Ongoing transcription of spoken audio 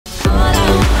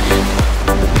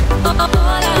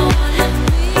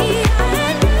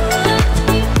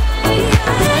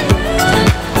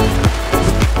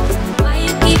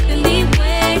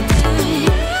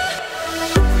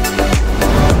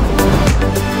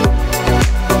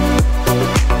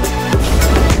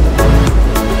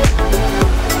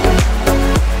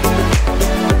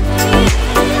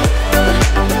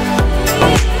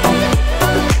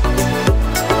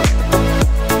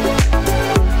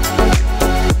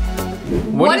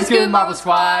What is good, Marble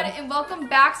Squad? And welcome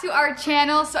back to our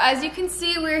channel. So as you can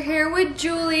see, we're here with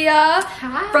Julia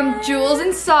from Jules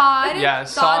and Sod. Yeah,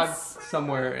 Sod's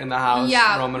somewhere in the house,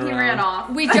 roaming around. He ran off.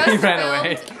 We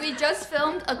just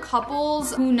filmed a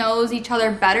couples who knows each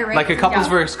other better, right? Like a couples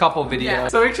versus couple video. Yeah.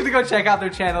 So make sure to go check out their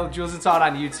channel, Jules and Sod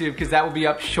on YouTube, because that will be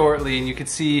up shortly and you can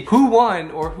see who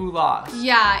won or who lost.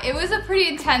 Yeah, it was a pretty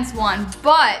intense one.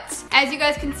 But as you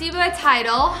guys can see by the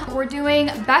title, we're doing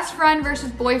best friend versus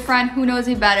boyfriend, who knows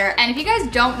me better. And if you guys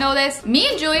don't know this, me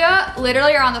and Julia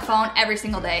literally are on the phone every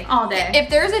single day. All day. If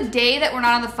there's a day that we're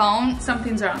not on the phone,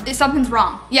 something's wrong. Something's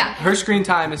wrong. Yeah. Her screen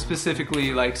time is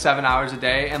specifically like 7 hours a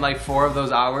day, and like 4 of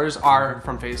those hours are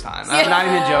from FaceTime. I'm not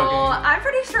even joking. I'm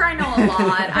pretty sure I know a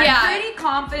lot. I'm pretty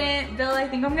confident. Bill, I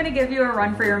think I'm gonna give you a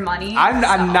run for your money. I'm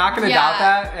not gonna doubt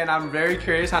that, and I'm very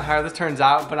curious on how this turns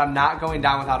out, but I'm not going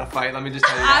down without a fight. Let me just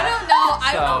tell you that.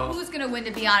 I don't know who's gonna win,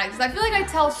 to be honest, because I feel like I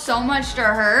tell so much to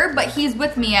her, but he's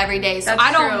with me every day, so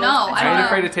I don't know. I ain't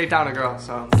afraid to take down a girl,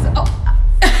 so.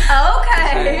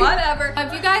 Okay. Whatever.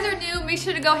 If you guys are new, make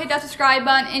sure to go hit that subscribe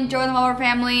button and join the Marble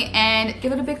family and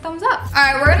give it a big thumbs up. All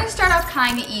right, we're gonna start off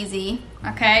kind of easy,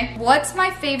 okay? What's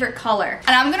my favorite color?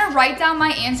 And I'm gonna write down my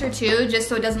answer too, just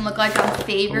so it doesn't look like I'm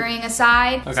favoring a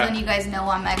side. Okay. So then you guys know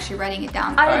I'm actually writing it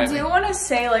down. I do want to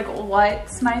say, like,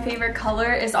 what's my favorite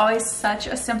color is always such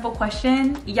a simple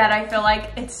question, yet I feel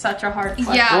like it's such a hard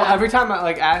question. Yeah. Well, every time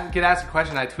I get asked a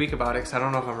question, I tweak about it because I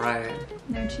don't know if I'm right.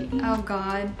 No cheating. Oh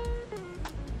God.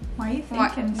 Why are you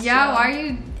thinking so? Yeah, why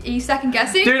are you second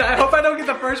guessing? Dude, I hope I don't get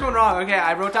the first one wrong. Okay,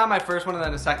 I wrote down my first one and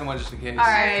then the second one just in case.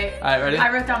 Alright. Alright, ready?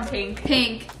 I wrote down pink.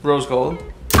 Pink. Rose gold.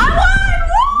 I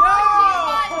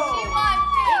won! She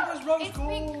won! It's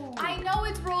pink. I know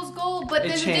it's rose gold, but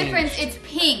there's a changed. difference. It's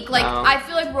pink. Like, I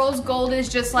feel like rose gold is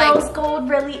just like... Rose gold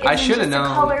really isn't just a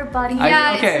color, buddy.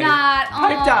 Yeah, it's not.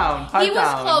 Pipe down. He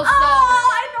was close, though.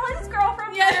 I know his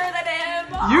girlfriend better than him.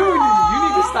 You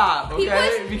need to stop,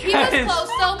 okay? He was close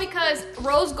though, because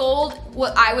rose gold,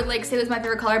 what I would like say was my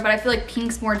favorite color, but I feel like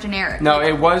pink's more generic. No,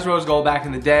 it was rose gold back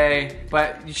in the day,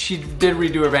 but she did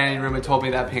redo her vanity room and told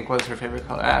me that pink was her favorite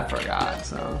color. I forgot,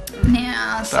 so.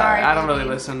 Yeah, sorry. I don't really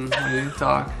listen when you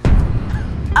talk.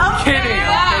 I'm kidding,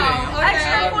 I'm kidding. Okay.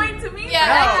 Extra point to me.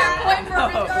 Yeah,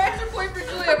 extra point for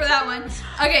Julia for that one.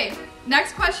 Okay.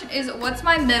 Next question is, what's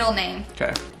my middle name?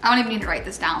 Okay. I don't even need to write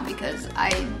this down because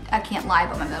I can't lie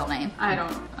about my middle name. I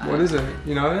don't. What is it?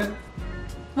 You know it?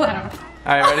 What? I don't know.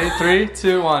 All right, ready? 3,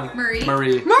 2, 1. Marie.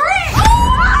 Marie. Marie!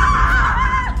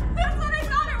 Ah! That's what I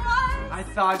thought it was. I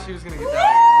thought she was gonna get that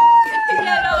wrong.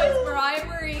 Yeah, no, it's Mariah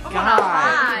Marie. God.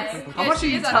 How Yeah, much are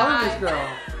you she is telling an this I. girl?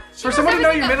 For someone to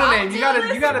know your middle name, you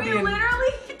gotta be in.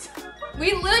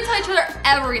 We literally tell each other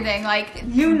everything, like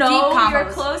you know deep combos. you're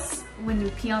close when you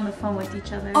pee on the phone with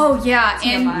each other. Oh yeah,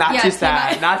 and not just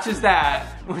that.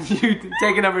 When you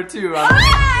take a number 2,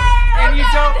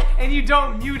 and you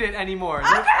don't mute it anymore.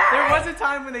 There was a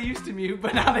time when they used to mute,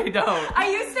 but now they don't. I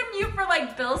used to mute for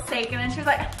like Bill's sake, and then she was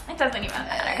like, "It doesn't even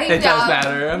matter." It does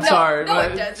matter. I'm sorry, no,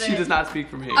 but she does not speak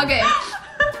for me. Okay.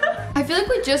 I feel like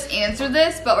we just answered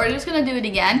this, but we're just gonna do it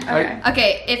again. Okay.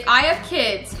 Okay, if I have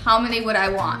kids, how many would I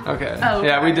want? Okay. Oh,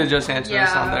 yeah, we did just answer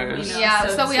this on there. theirs. Yeah,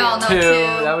 so we all know 2. 2.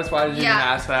 That was why did you even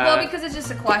ask that? Well, because it's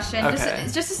just a question. Okay.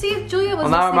 Just to see if Julia was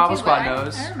well, now our Marble too, Squad right?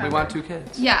 knows. We want 2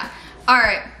 kids. Yeah. All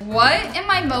right. What am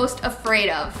I most afraid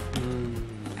of?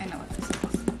 I know what this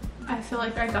is. I feel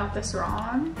like I got this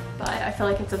wrong, but I feel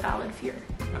like it's a valid fear.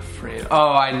 Afraid.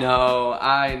 Oh, I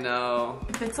know.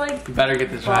 If it's like You better get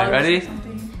this right. Ready?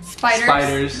 Spiders.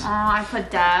 Spiders. Oh, I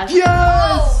put dash.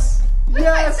 Yes!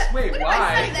 Yes! Wait, When why?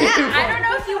 I said that, I don't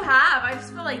know if you have. I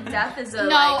just feel like death is a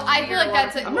No, I feel like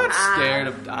that's a. I'm not scared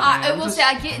of dying. I will say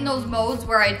I get in those modes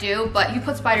where I do, but you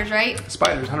put spiders, right?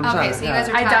 Spiders, 100%. Okay, so you guys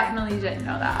are I tied. definitely didn't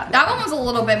know that. That one was a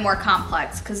little bit more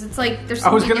complex because it's like there's so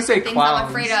I was many gonna say different things I'm clowns.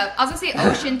 afraid of. I was gonna say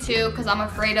ocean too because I'm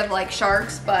afraid of like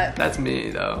sharks, but That's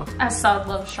me, though. I Sod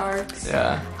love sharks.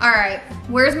 Yeah. all right.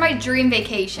 Where's my dream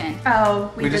vacation?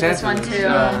 Oh, we did just this one answered too. this,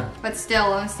 yeah. But still,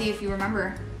 let's see if you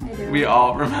remember. I do. We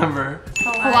all remember.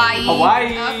 Hawaii. Hawaii.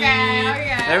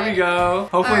 Okay. There we go.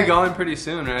 Hopefully Right. going pretty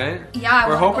soon, right? Yeah,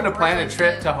 We're hoping to go plan really a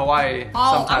trip soon. to Hawaii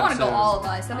I sometime want to go soon. all of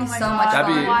us. That'd be Oh my so God. much That'd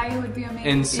fun. be Hawaii would be amazing.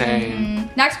 Insane.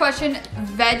 Next question: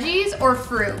 veggies or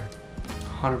fruit?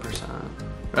 100%.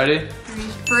 Ready?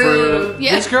 Fruit.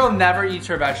 Yeah. This girl never eats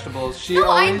her vegetables. She No,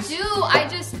 always. I do.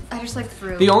 I just like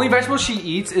fruit. The only vegetable she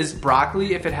eats is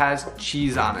broccoli if it has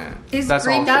cheese on it. Is That's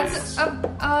green? all she That's eats.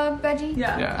 a veggie?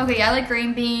 Yeah. Okay, I like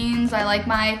green beans. I like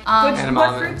my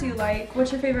What fruit do you like?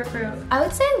 What's your favorite fruit? I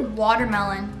would say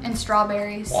watermelon and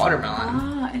strawberries. Watermelon.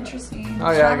 Ah, interesting. Oh yeah,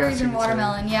 I Strawberries guess and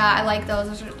watermelon. Yeah, I like those.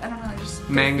 Those are, I don't know, just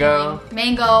mango.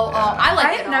 Mango. Oh, I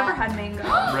like it. I've never had mango.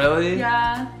 Really?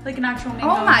 Yeah, like an actual mango.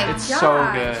 Oh my It's gosh.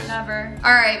 so good. Never.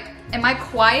 All right, am I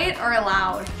quiet or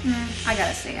loud? I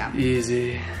gotta say yeah.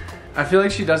 Easy. I feel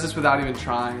like she does this without even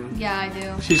trying. Yeah, I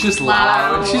do. She's just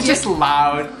loud. Loud. She's just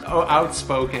loud,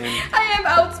 outspoken. I am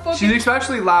outspoken. She's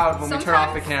especially loud when we turn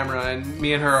off the Sometimes- camera and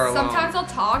me and her are alone. Sometimes I'll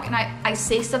talk and I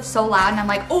say stuff so loud and I'm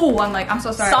like, I'm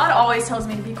so sorry. Sod always tells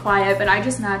me to be quiet, but I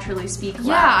just naturally speak loud.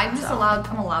 Yeah, I'm just so.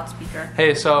 I'm a loudspeaker.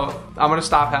 Hey, so I'm gonna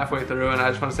stop halfway through and I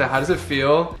just wanna say, how does it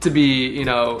feel to be,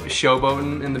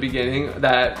 showboating in the beginning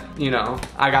that,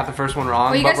 I got the first one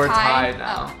wrong, Well, you but guys we're tied. tied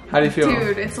now. Oh. How do you feel?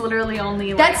 Dude, it's literally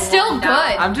only like That's still one good.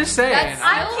 down. I'm just saying. That's-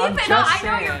 I'm I'm keeping just up. I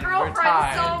know your saying, we're girlfriend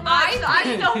tied. so much, so I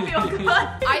still feel good.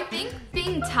 I think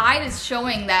being tied is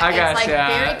showing that I it's guess, like yeah.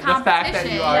 very The competition. fact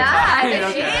that you are Yeah, tied. it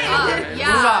Okay. is. Alright, Move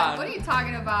Yeah. on. What are you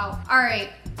talking about? All right.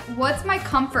 What's my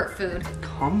comfort food?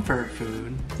 Comfort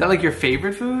food? Is that like your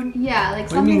favorite food? Yeah, like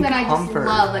do you mean something that I comfort? just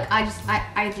love. Like I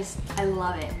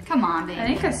love it. Come on, baby. I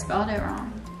think I spelled it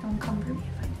wrong. Don't come for me.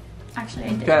 Actually, I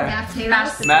did. Okay. Mashed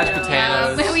potatoes. Mashed Yeah,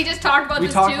 potatoes. we just talked about We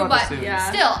this talked too, about but this too. Yeah.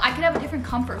 still, I could have a different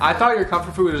comfort food. I thought your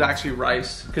comfort food was actually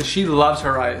rice, because she loves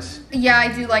her rice. Yeah, I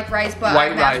do like rice, but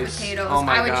White mashed rice. potatoes. Oh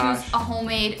my I would gosh. choose a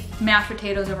homemade mashed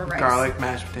potatoes over rice. Garlic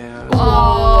mashed potatoes.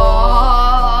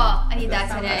 Oh, I need that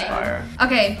sounds today. Fire.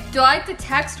 Okay, do I like to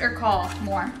text or call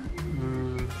more?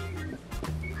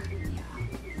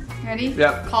 Ready?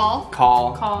 Yep. Call.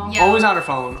 Call. Yeah. Always on her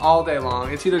phone, all day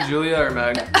long. It's either Julia or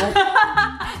Meg.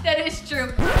 That is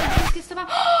true.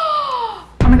 Oh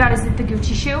my god, is it the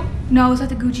Gucci shoe? No, it's not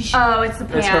the Gucci shoe. Oh, it's the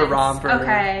pants. It's her romper.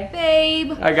 Okay.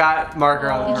 Babe. I got marker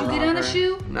on Did her you get it on the romper.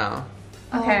 shoe? No.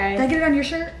 Okay. Did I get it on your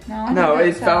shirt? No, No,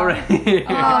 think it fell right here.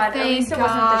 God, at thank least it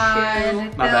wasn't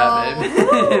the shoe. My bad,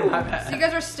 babe. My So bad. you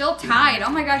guys are still tied. Oh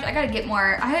my gosh, I had to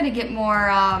get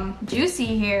more juicy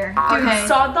here. Dude, Okay.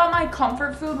 Sod thought my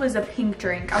comfort food was a pink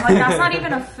drink. I'm like, that's not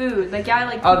even a food. Like, yeah, I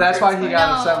like Oh, pink that's why drinks, he but-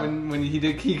 got No. upset when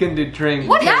he couldn't do drink.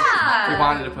 What? because Yeah. He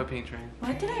wanted to put pink drink.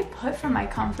 What did I put for my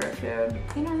comfort food?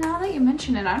 Now that you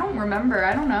mention it, I don't remember.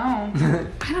 I don't know.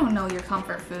 I don't know your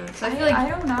comfort food. So I feel I like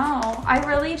don't know. I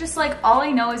really just like, all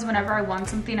I know is whenever I want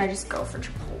something, I just go for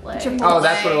Chipotle. Chipotle. Oh,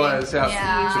 that's what it was. Yeah.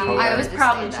 Yeah. Chipotle. I It was was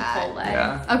probably say that. Chipotle.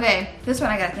 Yeah. Okay, this one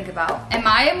I gotta think about. Am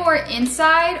I a more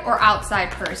inside or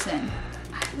outside person?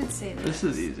 I would say this. This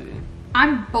is easy.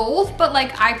 I'm both, but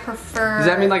like I prefer. Does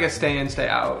that mean like a stay in, stay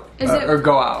out? Is it- or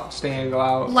go out? Stay in, go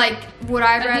out? like would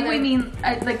I I rather? think we mean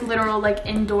like literal, like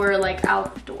indoor, like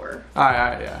outdoor.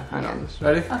 Alright, yeah. I know this.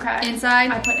 Ready? Okay. Inside?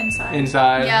 I put inside.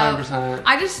 Inside, Yeah. 100%.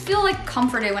 I just feel like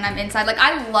comforted when I'm inside. Like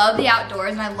I love the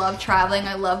outdoors and I love traveling.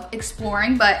 I love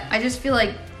exploring, but I just feel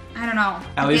like I don't know.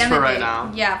 At the least end of for the right day- now.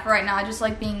 Yeah, for right now. I just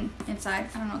like being inside.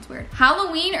 I don't know. It's weird.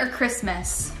 Halloween or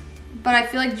Christmas? But I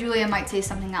feel like Julia might say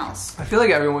something else. I feel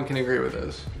like everyone can agree with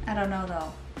this. I don't know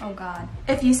though. Oh God.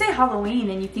 If you say Halloween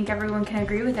and you think everyone can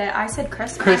agree with it, I said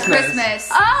Christmas. Christmas. Christmas.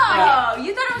 Oh,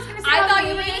 you thought I was gonna say I thought Halloween?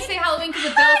 you were gonna say Halloween because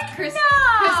of Bill's Heck Christmas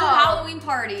no. Halloween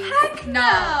party. Heck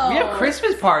no. We have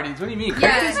Christmas parties. What do you mean?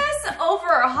 Yeah. Christmas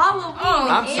over Halloween. Oh,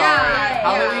 I'm sorry. yeah,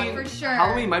 Halloween, for sure.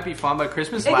 Halloween might be fun, but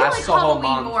Christmas If you lasts like a whole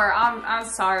Halloween month. more, I'm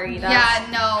sorry. Yeah,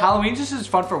 no. Halloween just is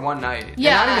fun for one night. And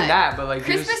Yeah. not even that, but like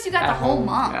Christmas, you got at the whole home.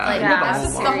 month. Yeah, Like, you got yeah, the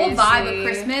the whole month. whole vibe of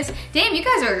Seriously. Christmas. Damn, you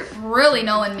guys are really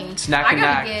knowing me. It's neck I and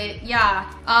gotta neck. get,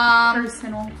 yeah.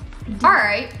 Personal. All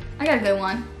right, I got a good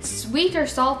one. Sweet or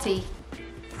salty?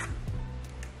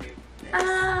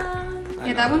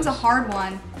 Yeah, that one's a hard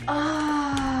one.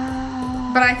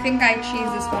 But I think I choose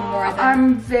this one more than.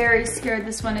 I'm very scared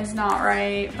this one is not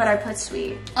right, but I put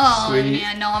sweet. Oh Sweet.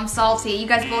 man, no, I'm salty. You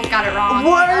guys both got it wrong.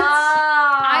 What?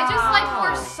 I just like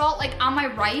more salt. Like on my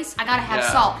rice, I gotta have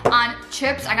Yeah. salt. On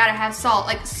chips, I gotta have salt.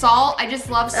 Like salt, I just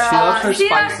love salt. She loves her See,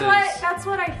 spices. that's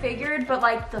what I figured, but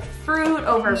like the fruit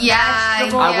over Yeah,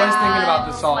 vegetables. I was Yeah. thinking about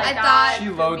the salt. Like I that thought- She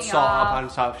put loads me salt up off. on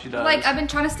stuff. She does. Like I've been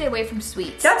trying to stay away from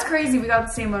sweets. That's crazy. We got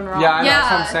the same one wrong. Yeah, I know,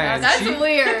 that's what I'm saying. That's She-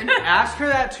 weird. Ask her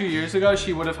that 2 years ago,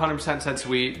 she would have 100% said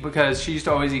sweet because she used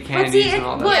to always eat But candies see, and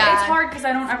all that. look, Yeah. it's hard because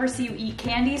I don't ever see you eat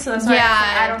candy, so that's why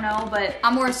Yeah. I don't know, but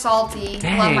I'm more salty.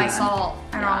 Dang. Love my salt.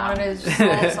 I don't know what it is.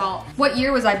 Just all salt. What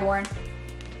year was I born?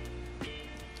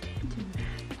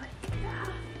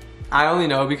 I only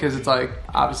know because it's like,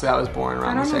 obviously I was born I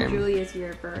around the don't know same. Julia's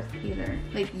year of birth either.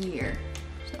 Like year.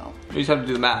 So. You just have to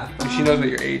do the math. She knows what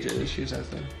your age is. She just has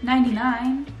to.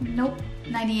 99. Nope.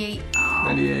 98.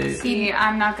 98. See,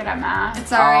 I'm not good at math.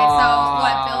 It's alright. So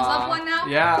what? Bill's up one now?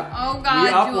 Yeah. Oh We God,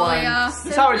 up Julia. one. This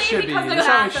is how it should be. Because of This is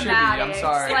how it should be. I'm mathematics.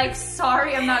 sorry. Like,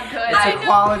 sorry, I'm not good. It's a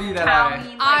quality that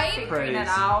Counting, I figuring praise. it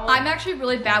out. I'm actually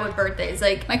really bad with birthdays.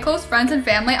 Like my close friends and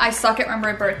family, I suck at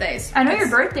remembering birthdays. I know your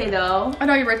birthday though. I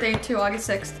know your birthday too, August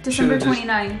 6th. December Should've just-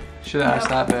 29th. Should have asked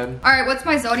that, babe. All right, what's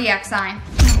my zodiac sign?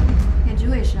 Yeah,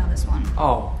 Julia should know this one.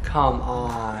 Oh, come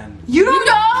on. You don't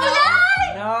know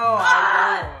that? No,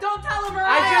 I don't. Don't tell him,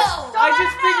 I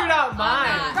just figured out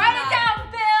mine. Write it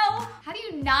down, Bill. How do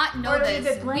you not know Or leave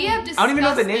this? it blank. We have discussed I don't even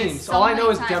know the this names. so All I know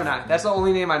many is times. Gemini. That's the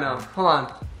only name I know. Hold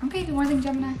on. Okay, do you want to think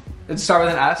Gemini? It start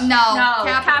with an S? No,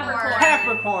 Capricorn.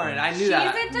 Capricorn. I knew She's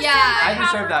that. a December Yeah. I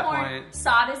deserve that Capricorn. point.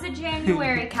 Sod is a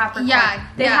January Capricorn. Yeah,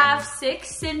 They yeah. have 6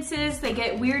 senses. They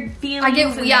get weird feelings. I get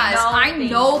and they yes, know I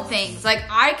things. know things. Like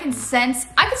I can sense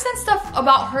stuff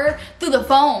about her through the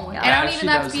phone. Yeah. And I Yeah, don't she even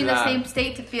have to does be in that. the same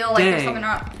state to feel like there's Dang. something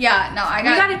wrong. Yeah, no, I We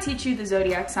got. gotta teach you the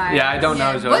zodiac sign. Yeah, I don't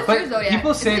know Yeah. zodiac. What's your But zodiac?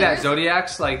 people Is say it that yours?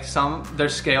 zodiacs, like they're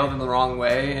scaled in the wrong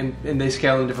way, and they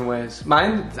scale in different ways.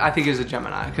 Mine, I think, is a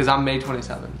Gemini because I'm May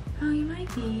 27. Oh, you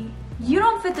might be. You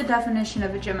don't fit the definition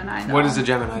of a Gemini, though. What is a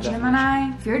Gemini Gemini?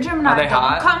 If you're a Gemini, Are they don't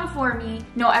hot? come for me.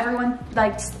 No, everyone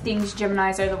like thinks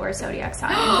Geminis are the worst zodiac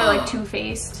sign. They're like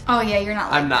two-faced. Oh yeah, you're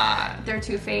not. Like I'm not. They're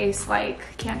two-faced. Like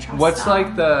can't trust. What's them.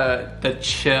 like the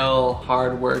chill,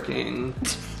 hardworking?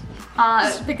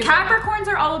 Pick a Capricorns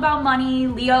are all about money.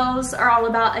 Leos are all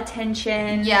about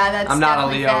attention. Yeah, that's. I'm not a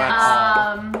definitely Leo at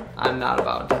facts. all. I'm not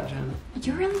about attention.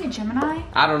 You're really a Gemini?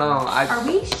 I don't know. Are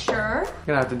we sure? I'm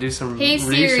gonna have to do some Hey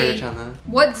Siri, research on that.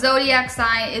 what zodiac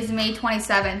sign is May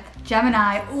 27th?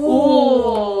 Gemini.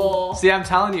 Ooh. See, I'm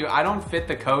telling you, I don't fit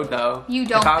the code though. You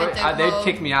don't If I fit were- the code. They'd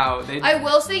kick me out. I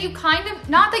will say you kind of,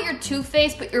 not that you're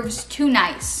two-faced, but you're just too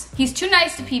nice. He's too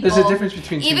nice to people. There's a difference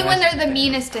between too even nice when they're and the fake.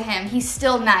 meanest to him, he's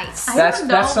still nice. I That's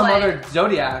don't some know, other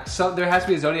zodiac. So there has to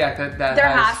be a zodiac that There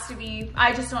has to be.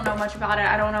 I just don't know much about it.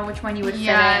 I don't know which one you would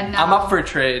Yeah, fit in. no. I'm up for a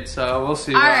trade, so we'll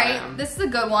see. All where I right, am. this is a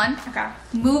good one. Okay.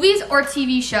 Movies or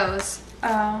TV shows?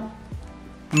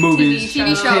 Movies. TV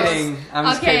I'm shows. kidding. I'm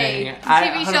just kidding.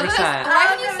 TV shows. 100%.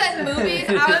 Why when you said movies,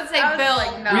 I would say I was Bill.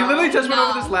 like, no. We literally just went No.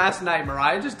 over this last night.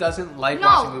 Mariah just doesn't like No,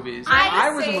 watching movies. I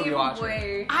I'm was the a movie same watcher.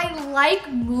 way. I like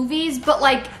movies, but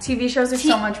like TV shows are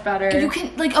so much better. you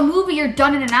can like a movie, you're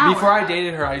done in an hour. Before I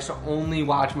dated her, I used to only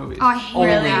watch movies. Oh, I hate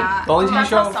only. that. The only TV That's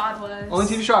show. how Sod was. Only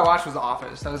TV show I watched was The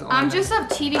Office. That was the only I'm thing. just a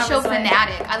TV I show was like,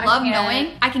 fanatic. I I love can't.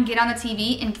 knowing I can get on the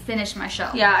TV and finish my show.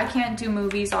 Yeah, I can't do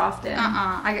movies often.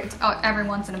 I get every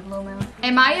once in a blue moon.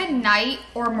 Am I a night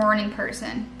or morning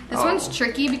person? This Oh. one's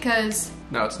tricky because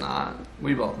No, it's not.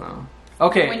 We both know.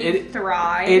 Okay, When you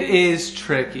thrive. it is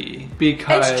tricky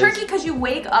because It's tricky because you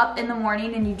wake up in the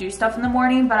morning and you do stuff in the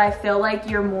morning, but I feel like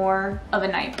you're more of a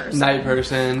night person. night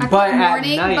person, I but think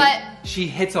morning, at night but- she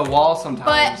hits a wall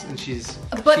sometimes, and she's.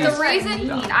 but she's the reason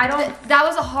done. I don't. that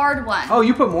was a hard one. Oh,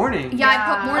 you put morning. Yeah, I Yeah.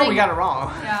 put morning. Oh, we got it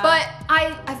wrong. Yeah. But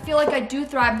I feel like I do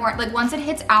thrive more. Like once it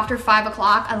hits after 5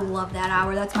 o'clock, I love that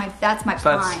hour. That's my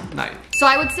So prime. that's night. So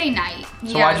I would say night.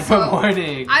 So why'd you put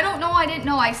morning? I don't know. I didn't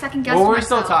know. I second guessed Well, we're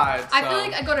myself. still tied, I so- feel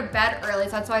like I go to bed early,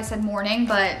 so that's why I said morning.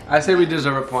 But I say we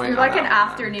deserve a point. You're on like an that one.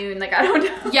 afternoon. Like, I don't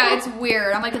know. yeah, it's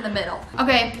weird. I'm like in the middle.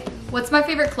 Okay, what's my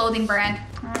favorite clothing brand?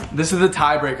 This is the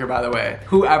tiebreaker, by the way.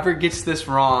 Whoever gets this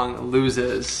wrong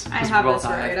loses. I 'cause have we're this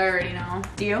both right. tied. I already know.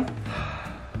 Do you?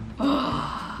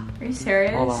 Are you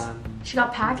serious? Hold on. She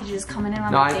got packages coming in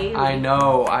on No, the daily. I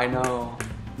know. Oh,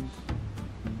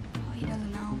 he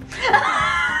doesn't know.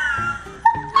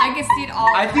 I can see it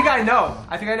all. I think I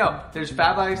know. There's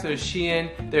Fabletics, there's Shein,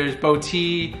 there's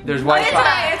Boti, there's White It's Fox.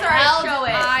 alright, it's alright, How show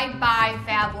did it. I buy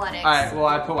Fabletics? Alright, well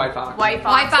I put White Fox. White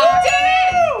White Fox. Fox.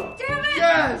 Damn it!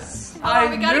 Yes! Oh,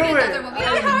 we gotta knew get it. another one. We I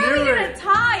gotta- How are we knew gonna it.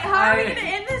 tie? How are we I- gonna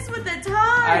end this with a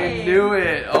tie? I knew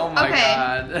it. Oh my Okay.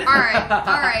 god.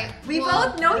 Alright. We Well,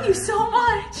 both know you so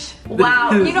much.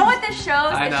 Wow. You know what this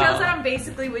shows? I It know. shows that I'm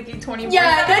basically with you 20 Yeah,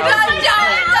 minutes. that doesn't.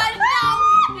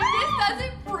 If this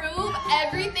doesn't prove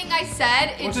everything I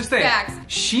said, Well, it's just think, facts.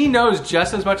 she knows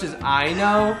just as much as I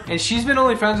know, and she's been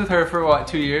only friends with her for what,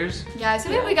 2 years? Yeah, so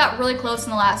maybe we got really close in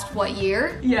the last, what,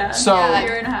 year? Yeah. So a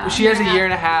year and a half. she has a Yeah. year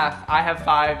and a half. I have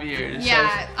 5 years. Yeah,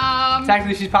 So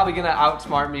technically, she's probably gonna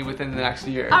outsmart me within the next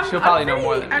year. She'll probably know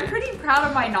more than me. I'm pretty proud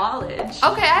of my knowledge.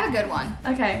 Okay, I have a good one.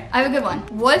 Okay. I have a good one.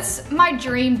 What's my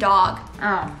dream dog?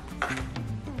 Oh.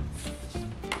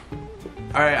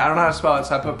 All right, I don't know how to spell it,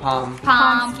 so I put palm.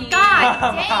 Pomsky. God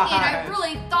dang it, I Alright.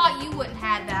 really thought you wouldn't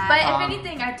have that. But if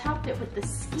anything, I topped it with the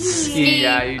ski. Ski,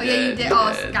 yeah, you Oh, did. yeah, you did. you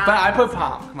Oh, did. Scott. But I put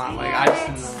palm. Come on, like I just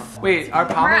didn't know. Wait, our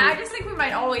palm. I just think we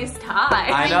might always tie.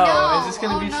 I know. know. Is this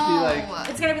gonna Oh, be no. like?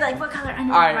 It's gonna be like, what color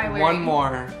underwear All am I right, wearing?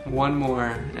 one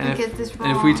more, and Get this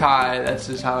and if we wrong. tie, that's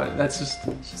just how it. That's just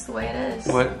It's just the way it is.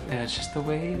 what. Yeah, it's just the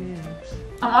way it is.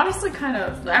 I'm honestly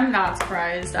I'm not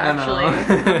surprised, I know.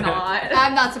 actually. I'm not.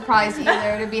 I'm not surprised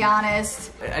either, to be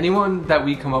honest. Anyone that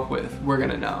we come up with, we're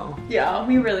gonna know. Yeah,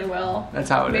 we really will. That's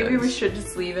how it is. Maybe we should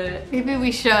just leave it. Maybe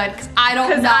we should, because I don't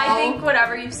know. Because I think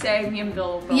whatever you say, me and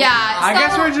Bill will both Yeah, know. I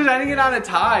guess So- we're just ending it on a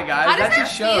tie, guys. How does that that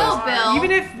just shows. feel, Bill? Even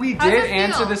if we How does did it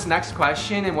answer feel? this next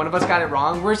question and one of us got it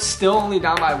wrong, we're still only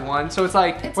down by one. So it's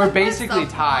like It's we're like we're basically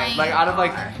so tied. Like out of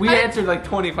like we How does- answered like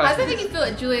 20 How does questions. it make you feel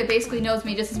that Julia basically knows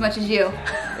me just as much as you?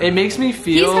 It makes me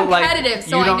feel like competitive,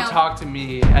 so you I don't know. talk to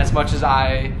me as much as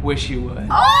I wish you would.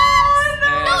 Oh,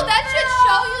 And- no, that should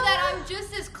show you that I'm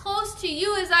just as close to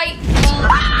you as I...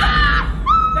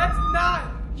 That's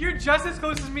not. You're just as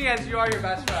close as me as you are your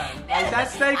best friend. Like,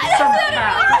 that's like I some don't know.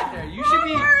 cap right there. You should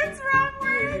be Wrong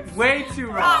words. way too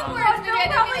Wrong wrong. words, maybe I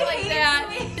don't mean it like that.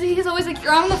 hates He's always like,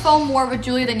 you're on the phone more with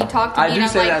Julia than you talk to me. I do and I'm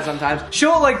say like, that sometimes.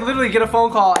 She'll like literally get a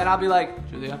phone call and I'll be like,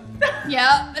 Julia.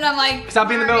 Yeah, and I'm like, Because I'll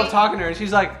be in the middle of sorry. talking to her and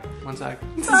she's like, one sec.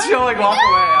 She'll like walk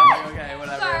away. I'm like, okay,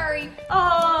 whatever. Sorry.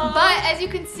 Oh. But as you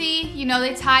can see, you know,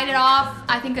 they tied it off.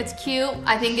 I think it's cute.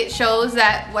 I think it shows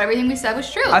that everything we said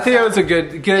was true. I think So, it was a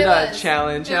good It was.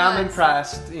 challenge, It and I'm was.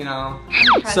 impressed, you know.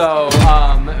 I'm impressed So,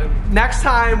 too. next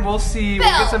time we'll see, Bill,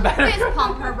 we'll get some better. fist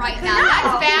pump her right now.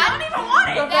 That's bad. I don't even want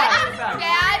it. Go That is back.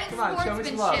 bad Come on, show me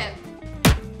some love. sportsmanship.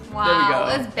 There we Wow,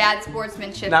 go. that's bad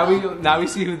sportsmanship. Now we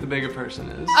see who the bigger person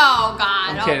is. Oh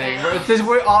God. I'm kidding. Okay.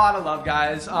 We're all out of love,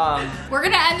 guys. We're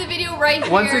gonna end the video right here.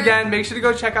 Once again, make sure to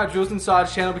go check out Jules and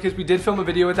Saad's channel because we did film a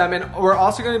video with them, and we're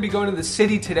also going to be going to the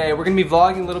city today. We're going to be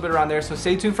vlogging a little bit around there, so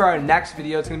stay tuned for our next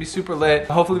video. It's going to be super lit.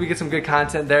 Hopefully we get some good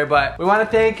content there, but we want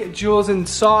to thank Jules and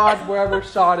Saad, wherever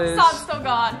Saad is, Saad's still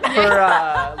gone.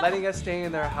 for letting us stay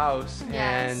in their house.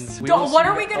 Yes. And we will What see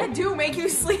are we you- gonna do? Make you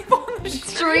sleep on the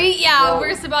street? Street, yeah, Well- we're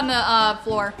gonna sleep on the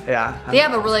floor. Yeah. They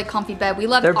have a really comfy bed. We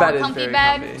left Their our bed is comfy very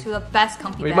bed comfy. to the best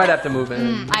comfy We bed. might have to move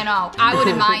in. I know. I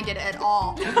wouldn't mind it at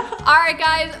all. Alright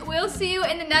guys, we'll see you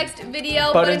in the next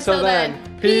video. But until then,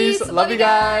 peace. Love you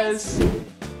guys.